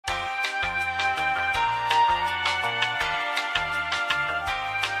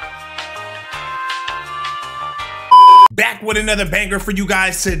back with another banger for you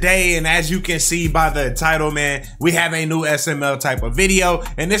guys today, and as you can see by the title, man, we have a new SML type of video,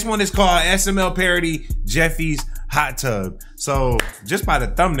 and this one is called SML parody Jeffy's hot tub. So just by the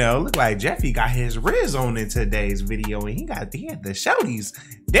thumbnail, it looked like Jeffy got his Riz on in today's video, and he had the shorties.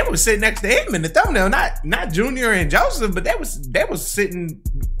 They were sitting next to him in the thumbnail, not Junior and Joseph, but they was sitting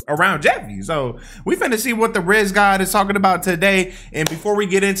around Jeffy. So we finna see what the Riz God is talking about today. And before we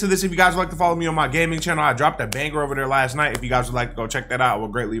get into this, if you guys would like to follow me on my gaming channel, I dropped a banger over there last night. If you guys would like to go check that out, I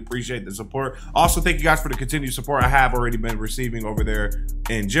would greatly appreciate the support. Also, thank you guys for the continued support I have already been receiving over there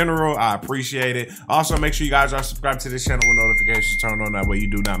in general. I appreciate it. Also, make sure you guys are subscribed to this channel with notifications turned on. That way you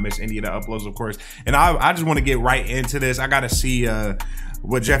do not miss any of the uploads, of course. And I just want to get right into this. I gotta see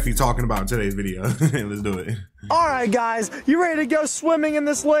what Jeffy talking about in today's video. Let's do it. All right, guys, you ready to go swimming in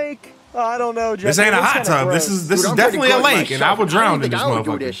this lake? I don't know, Jeffy. This ain't a hot tub. This is definitely a lake, and I will drown in this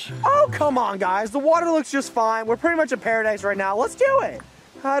motherfucker. Oh, come on, guys. The water looks just fine. We're pretty much in paradise right now. Let's do it.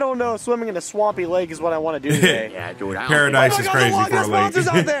 I don't know. Swimming in a swampy lake is what I want to do today. Yeah, dude. Paradise is crazy for a lake.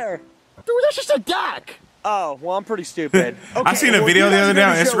 Out there. Dude, that's just a duck. Oh, well, I'm pretty stupid. Okay, I seen a video the other day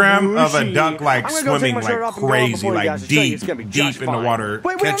on Instagram of a duck like swimming like crazy, like deep in the water,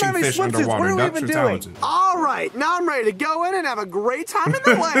 catching fish underwater. Ducks are talented. All right, now I'm ready to go in and have a great time in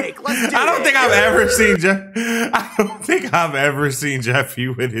the lake. Let's do it. I don't think I've ever seen Jeffy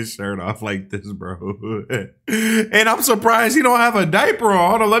with his shirt off like this, bro. And I'm surprised he don't have a diaper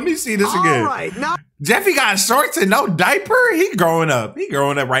on. Hold on, let me see this again. All right, now Jeffy got shorts and no diaper? He growing up. He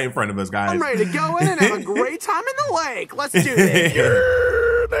growing up right in front of us, guys. I'm ready to go in and have a great time in the lake. Let's do this.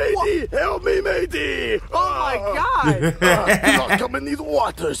 Matey, help me, matey. Oh, my God. Do not come in these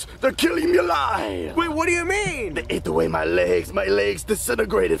waters. They're killing me alive. Wait, what do you mean? They ate away my legs. My legs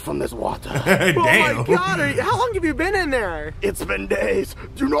disintegrated from this water. Damn. Oh, my God. How long have you been in there? It's been days.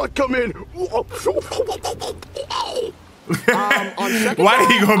 Do not come in. Why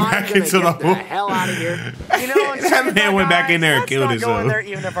did he go back into the hole? Hell out of here. You know, that man went back in there and killed himself. Let's not go in there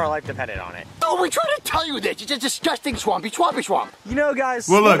even if our life depended on it. Oh, we tried to tell you this. It's a disgusting swamp. You know, guys.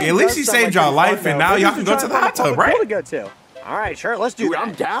 Well, look, at least he saved y'all life, and now y'all can go to the hot tub, right? To go to. All right, sure, let's do that.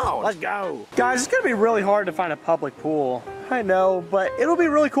 I'm down. Let's go. Guys, it's going to be really hard to find a public pool. I know, but it'll be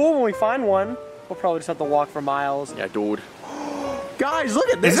really cool when we find one. We'll probably just have to walk for miles. Yeah, dude. Guys, look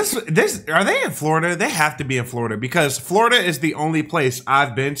at this. Are they in Florida? They have to be in Florida because Florida is the only place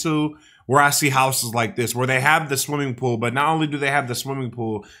I've been to where I see houses like this, where they have the swimming pool, but not only do they have the swimming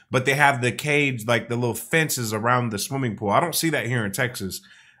pool, but they have the cage, like the little fences around the swimming pool. I don't see that here in Texas.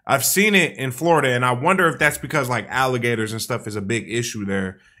 I've seen it in Florida, and I wonder if that's because like alligators and stuff is a big issue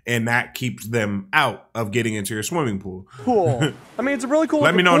there, and that keeps them out of getting into your swimming pool. Cool. I mean, it's a really cool.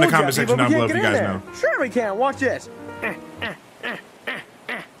 Let me know in the comment section down below if you guys know. Sure we can. Watch this.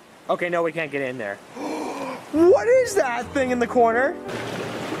 Okay, no, we can't get in there. What is that thing in the corner?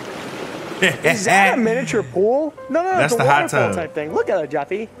 Is that a miniature pool? No, that's it's a the hot tub type thing. Look at it,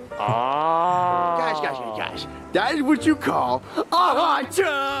 Jeffy. Guys, that is what you call a hot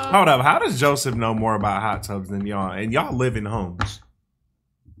tub. Hold up, how does Joseph know more about hot tubs than y'all? And y'all live in homes.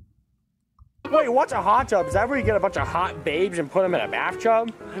 Wait, what's a hot tub? Is that where you get a bunch of hot babes and put them in a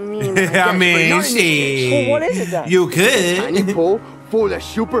bathtub? I mean, shit. Well, what is it then? You could. Tiny pool full of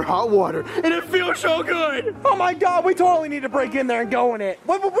super hot water, and it feels so good. Oh my God, we totally need to break in there and go in it.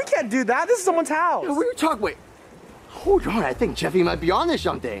 But we can't do that. This is someone's house. What are you talking? Wait, hold on. I think Jeffy might be on to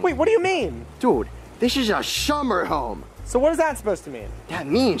something. Wait, what do you mean? Dude, this is a summer home. So what is that supposed to mean? That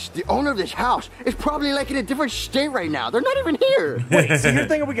means the owner of this house is probably like in a different state right now. They're not even here. Wait, so you're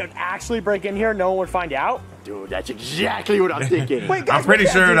thinking we could actually break in here and no one would find out? Dude, that's exactly what I'm thinking. Wait, guys, I'm pretty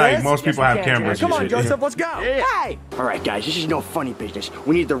sure like most people have cameras. Come on, Joseph, let's go. Yeah. Hey! All right, guys, this is no funny business.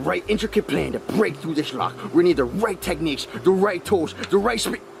 We need the right intricate plan to break through this lock. We need the right techniques, the right tools, the right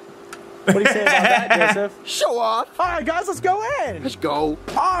speed. What do you say about that, Joseph? Show off. All right, guys, let's go in. Let's go.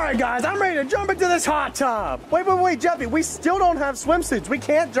 All right, guys, I'm ready to jump into this hot tub. Wait, Jeffy, we still don't have swimsuits. We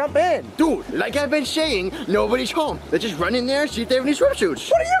can't jump in. Dude, like I've been saying, nobody's home. Let's just run in there and see if they have any swimsuits.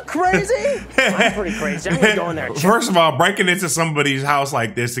 What are you, crazy? I'm pretty crazy. I'm gonna go in there. First of all, breaking into somebody's house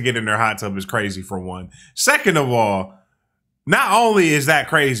like this to get in their hot tub is crazy for one. Second of all, not only is that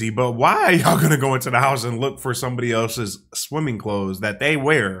crazy, but why are y'all gonna go into the house and look for somebody else's swimming clothes that they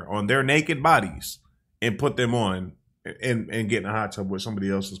wear on their naked bodies and put them on and get in a hot tub with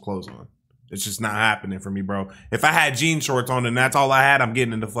somebody else's clothes on? It's just not happening for me, bro. If I had jean shorts on and that's all I had, I'm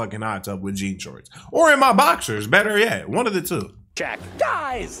getting in the fucking hot tub with jean shorts. Or in my boxers, better yet. One of the two. Check.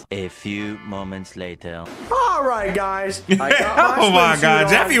 Guys! A few moments later. All All right, guys. I got Oh my God, swimsuit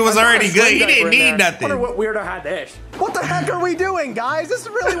Jeffy on. was I got already a good. swim He diaper didn't in need there. nothing. Wonder what weirdo had this. What the heck are we doing, guys? This is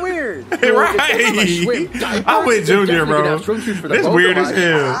really weird. Right. I'm with Junior, bro. This weird as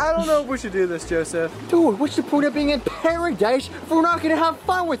hell. I don't know if we should do this, Joseph. Dude, what's the point of being in paradise if we're not gonna have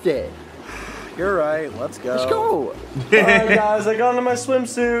fun with it? You're right. Let's go. Let's go. All right, guys. I got into my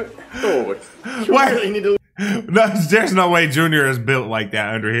swimsuit. Why? Really need to... No, there's no way Junior is built like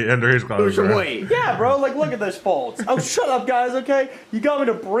that under his clothes. There's bro. a way. Yeah, bro. Like, look at those folds. Oh, shut up, guys. Okay, you got me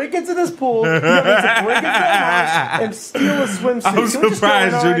to break into this pool. You got me to break into the house and steal a swimsuit. I'm Can we just go in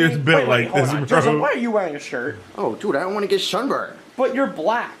surprised already? Junior's built Wait, like hold this, on. bro. Joseph, why are you wearing a shirt? Oh, dude, I don't want to get sunburned. But you're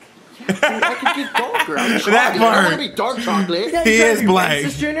black. I could get darker. I'm chocolate. That I part. don't want to be dark chocolate. Yeah, He you trying is to be black.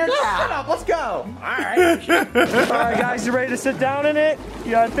 racist, Junior? Yeah. Shut up. Let's go. All right. All right, guys. You ready to sit down in it?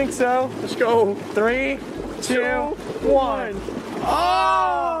 Yeah, I think so. Let's go. 3, 2, 1.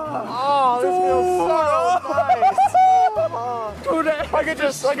 Oh, this feels so nice. Dude, I could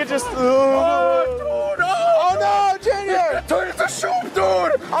just. Oh no, Junior! Dude, it's a soup,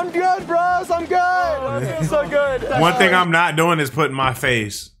 dude. I'm good, bros. I'm good. It feels so good. One thing I'm not doing is putting my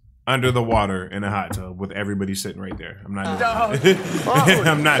face under the water in a hot tub with everybody sitting right there. I'm not doing it.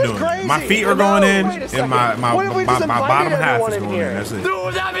 I'm not doing it. My feet are going in, and my bottom half is going in. That's it.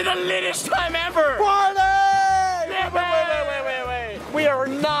 Dude, that'd be the littest time ever. Party! Wait. We are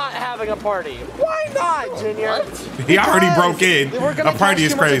not having a party. Why not, Junior? He already broke in. A party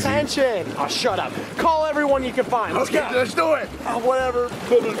is crazy. Oh, shut up. Call everyone you can find. Let's go. Let's do it. Oh, whatever.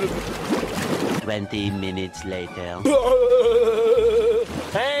 20 minutes later.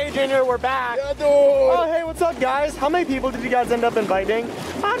 Hey, Junior, we're back. Oh, hey, what's up, guys? How many people did you guys end up inviting?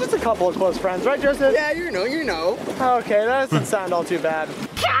 Just a couple of close friends, right, Joseph? Yeah, you know. Okay, that doesn't sound all too bad.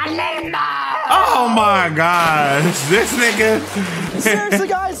 Oh my gosh, this nigga. Seriously,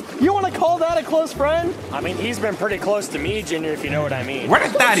 guys, you want to call that a close friend? I mean, he's been pretty close to me, Junior, if you know what I mean. Where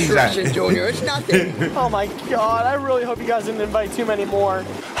the thotties at? Junior, it's nothing. Oh my God, I really hope you guys didn't invite too many more.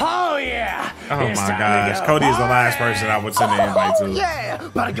 Oh yeah. Oh my gosh, Cody is the last person I would send an invite to. Yeah,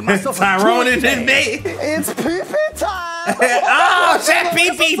 about to get myself a Tyrone toy is his today. name. It's pee-pee time. Oh, shit,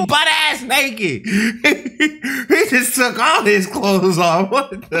 pee-pee butt ass naked. He just took all his clothes off.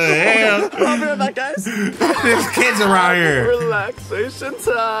 What the hell? I'll be right back, guys. There's kids around here. Relaxation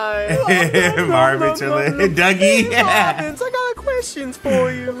time. Marvin chilling. Dougie. Robbins, I got questions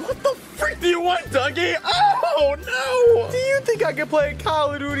for you. What the freak do you want, Dougie? Oh, no. Do you think I can play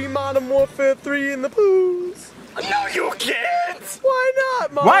Call of Duty Modern Warfare 3 in the pools? No, you can't. Why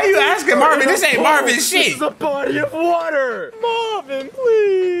not, Marvin? Why are you asking Marvin? This ain't Marvin's shit. This is a body of water. Marvin,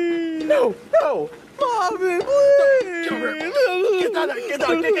 please. No. Marvin, please. Get down.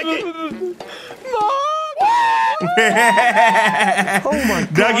 Oh my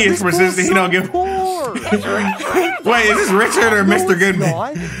God. Dougie is persistent. He don't give. Wait, is this Richard or Mr.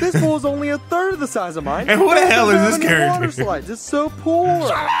 Goodman? This pool is only a third of the size of mine. And who the hell is this Water character? slides. It's so poor.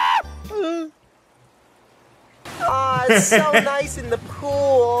 Shut up! It's so nice in the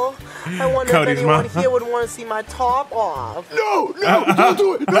pool. I wonder Cody's if anyone mom. here would want to see my top off. No, don't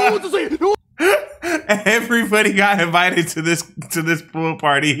do it. No one to say it. No. Everybody got invited to this pool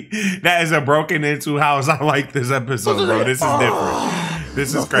party. That is a broken into house. I like this episode, bro. This is different.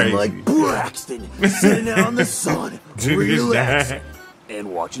 This is crazy. Like Braxton sitting out in the sun, relaxing,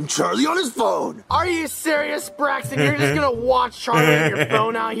 and watching Charlie on his phone. Are you serious, Braxton? You're just gonna watch Charlie on your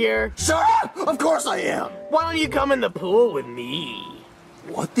phone out here? Shut up! Of course I am. Why don't you come in the pool with me?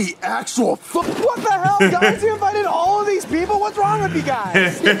 What the actual fuck? What the hell, guys? You invited all of these people? What's wrong with you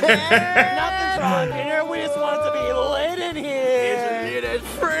guys? Nothing's wrong here. We just want it to be lit in here. It's lit as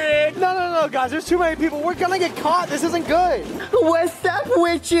frick. No, guys. There's too many people. We're gonna get caught. This isn't good. What's up,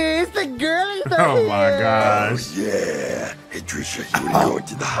 witches? The girls are Oh my gosh. Yeah. Hey, Trisha, you wanna go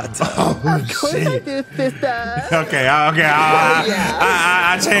into the hot tub? Oh shit. Okay.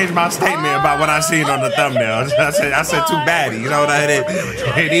 I changed my statement about what I seen on the thumbnail. I said two baddies. You know what I did?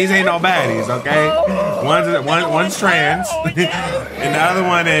 These ain't no baddies, okay? One's trans, and the other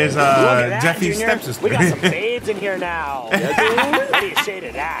one is Jeffy's stepsister. We got some babes in here now. What do you say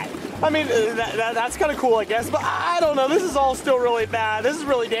to that? I mean, that's kind of cool, I guess, but I don't know. This is all still really bad. This is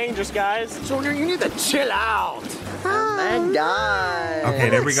really dangerous, guys. Junior, you need to chill out. My God. Okay,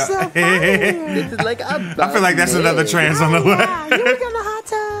 there we go. This is like a I feel like that's another trans on the left. You look in the hot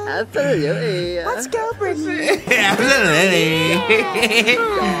tub. Absolutely. Let's go, Brittany. Absolutely.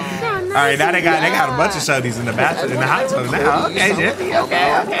 All right, now they got a bunch of shorties in the bathroom in the hot tub now. Okay, Jeffy.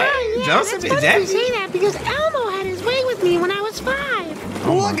 Okay. Joseph and Jeffy. Say that because Elmo had his way with me when I was 5.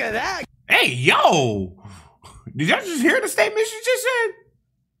 Look at that. Hey, yo! Did y'all just hear the statement she just said?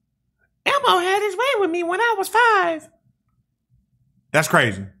 Elmo had his way with me when I was 5. That's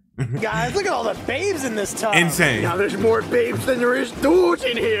crazy. Guys, look at all the babes in this tub. Insane. Now there's more babes than there is dudes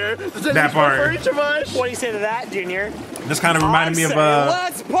in here. There's at That least one part. for each of us. What do you say to that, Junior? This kind of reminded me of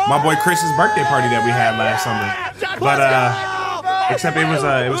my boy Chris's birthday party that we had last summer. But except it was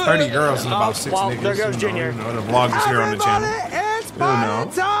 30 girls and about 6 niggas. There goes Junior. The vlog is here on the channel. It's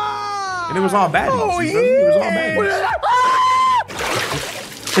party time! And it was all baddies. Oh, You feel me? It was all baddies.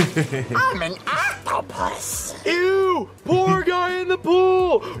 I'm an octopus. Ew! Poor guy in the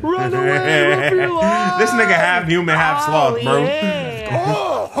pool! Run away with your life! This nigga half human, half sloth, bro.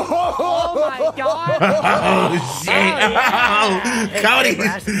 Oh my god. Oh shit!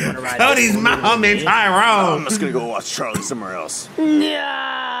 Cody's mom and Tyrone. I'm just gonna go watch Charlie somewhere else.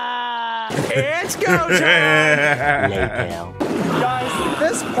 Yeah! It's go time! Guys,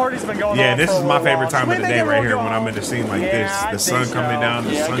 this party's been going on. Yeah, this for is a my little favorite while. time Should of the we day make right it here go? when I'm in the scene like Yeah, this. I The think sun coming so. down,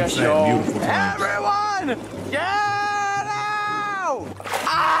 the Yeah, I guess sunset, so. beautiful time. Everyone, get out!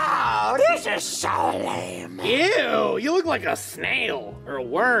 Oh, this is so lame. Ew, you look like a snail or a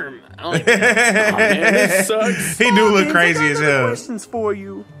worm. I don't even man, this sucks. He do look I crazy got as another hell. questions for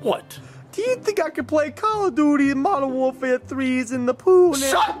you. What? Do you think I could play Call of Duty and Modern Warfare 3s in the pool now?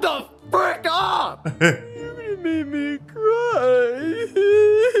 Shut the frick up! You made me cry.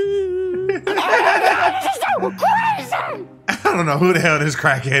 I don't know who the hell this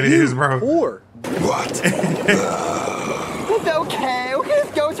crackhead is, bro. Or What? It's okay. We can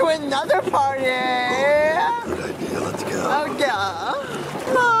just go to another party. Good idea, let's go. Oh, yeah.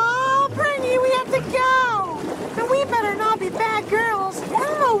 No, Brittany, we have to go. And we better not be bad girls.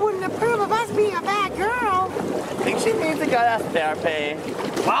 Elmo wouldn't approve of us being a bad girl. I think she needs to go to therapy.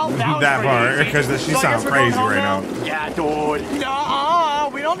 well, that was That pretty part, easy. because she So I sounds guess we're going crazy home right now? now. Yeah, dude. No,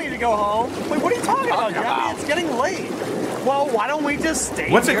 we don't need to go home. Wait, what are you talking about, Jeffy? It's getting late. Well, why don't we just stay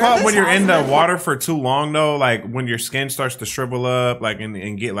What's it here at called this when you're house in and the then- water for too long though? Like when your skin starts to shrivel up, like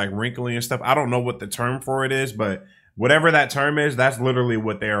and get like wrinkly and stuff. I don't know what the term for it is, but whatever that term is, that's literally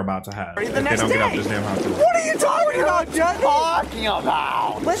what they're about to have. The If they next don't get off day. this damn house. What are you talking about, Jeffy? Talking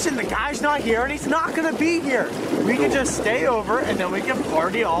about. Listen, the guy's not here and he's not gonna be here. We can just stay over and then we can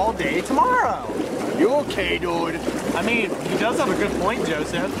party all day tomorrow. You okay, dude? I mean, he does have a good point,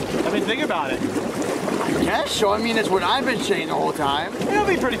 Joseph. I mean, think about it. Yeah, sure. I mean, that's what I've been saying the whole time. It'll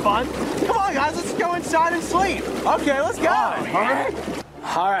be pretty fun. Come on, guys, let's go inside and sleep. Okay, let's go.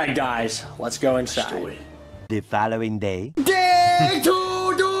 All right, guys, let's go inside. The following day. Day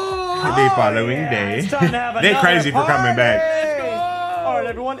 2, dude! The following day. It's time to have They're another crazy for coming back. party. All right,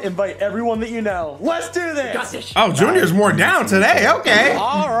 everyone, invite everyone that you know. Let's do this. Got this. Oh, Junior's more down today. Okay.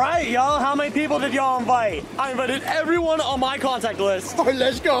 All right, y'all. How many people did y'all invite? I invited everyone on my contact list. All right,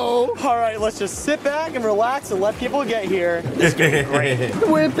 let's go. All right, let's just sit back and relax and let people get here. This is gonna be great.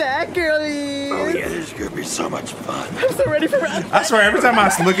 We're back, girlies. Oh, yeah, this is gonna be so much fun. I'm so ready for round. I swear, every time I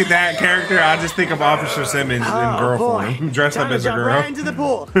look at that character, I just think of Officer Simmons in girl form, dressed up Time to as a jump girl. right into the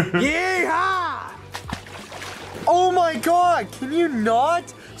pool. Yeehaw! Oh my God! Can you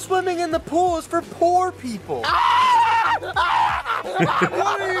not? Swimming in the pool is for poor people. What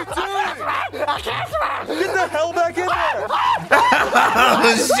are you doing? Get the hell back in there!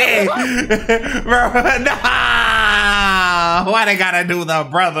 Oh shit, bro! Nah, why they gotta do the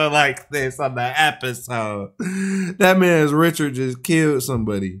brother like this on the episode? That man's Richard just killed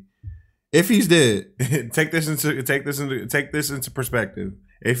somebody. If he's dead, take this into perspective.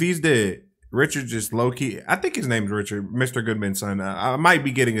 If he's dead, Richard just low key. I think his name's Richard, Mr. Goodman's son. I might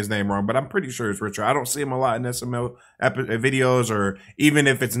be getting his name wrong, but I'm pretty sure it's Richard. I don't see him a lot in SML videos, or even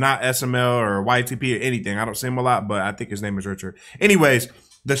if it's not SML or YTP or anything, I don't see him a lot. But I think his name is Richard. Anyways,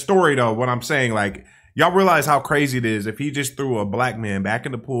 the story though, what I'm saying, like, y'all realize how crazy it is if he just threw a black man back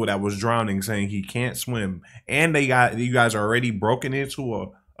in the pool that was drowning, saying he can't swim, and you guys are already broken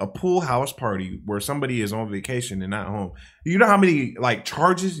into a pool house party where somebody is on vacation and not home. You know how many like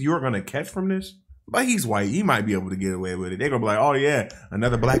charges you're gonna catch from this? But he's white. He might be able to get away with it. They're gonna be like, oh yeah,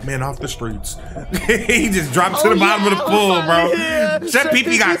 another black man off the streets. He just dropped to the bottom of the pool, bro. Shut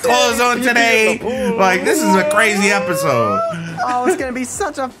people got clothes on today. Like, this is a crazy episode. Oh, it's gonna be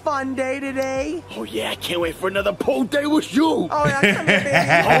such a fun day today. Oh, yeah, I can't wait for another pool day with you. Oh yeah, come here, baby.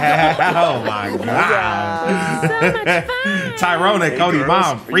 Oh my god. So much fun. Tyrone and Cody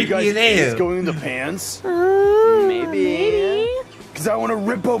mom, Are you freaky guys as hell. going in the pants? Maybe. Because I want to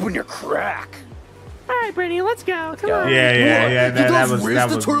rip open your crack. All right, Brittany, let's go. Come on. Yeah. Did That those was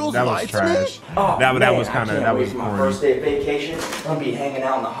Rooster Turtles lie to me? trash. Oh, That man, was I kind of can't that wait was for my corny. first day of vacation. I'm gonna be hanging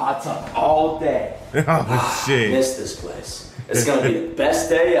out in the hot tub all day. Oh shit. Miss this place. It's gonna be the best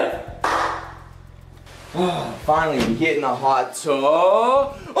day ever. Finally, we get in the hot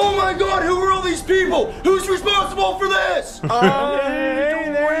tub. Oh my God, who are all these people? Who's responsible for this? Hey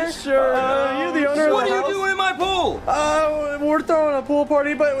there, sure. You're the owner of the What are house? you doing in my pool? We're throwing a pool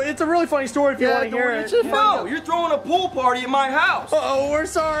party, but it's a really funny story if you want to hear it. No, you're throwing a pool party at my house. Oh, we're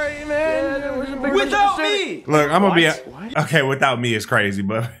sorry, man. Without me. Look, I'm gonna be okay. Without me is crazy,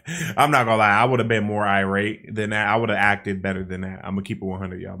 but I'm not gonna lie. I would have been more irate than that. I would have acted better than that. I'm gonna keep it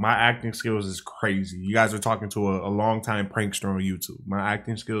 100, y'all. My acting skills is crazy. You guys are talking to a longtime prankster on YouTube. My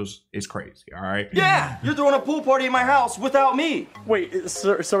acting skills is crazy. All right. Yeah, you're throwing a pool party at my house without me. Wait,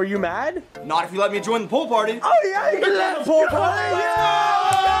 so are you mad? Not if you let me join the pool party. Oh yeah, you can join the pool party.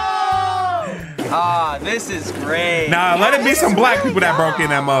 Ah, this is great. Nah, let it be some black people that broke in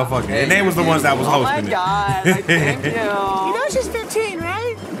that motherfucker, and they was the ones that was Oh my hosting it. God, like, thank you. You know she's 15,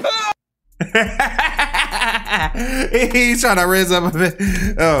 right? He's trying to raise up a bit.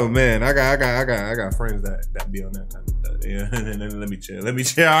 Oh man, I got friends that be on that kind of stuff. Yeah, let me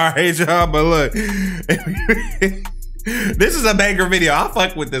chill. All right, y'all. But look, this is a banger video. I'll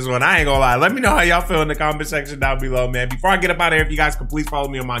fuck with this one. I ain't gonna lie. Let me know how y'all feel in the comment section down below, man. Before I get up out of here, if you guys could please follow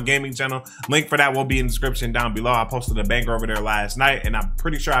me on my gaming channel. Link for that will be in the description down below. I posted a banger over there last night, and I'm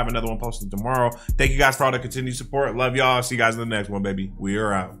pretty sure I have another one posted tomorrow. Thank you guys for all the continued support. Love y'all. See you guys in the next one, baby. We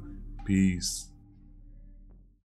are out. Peace.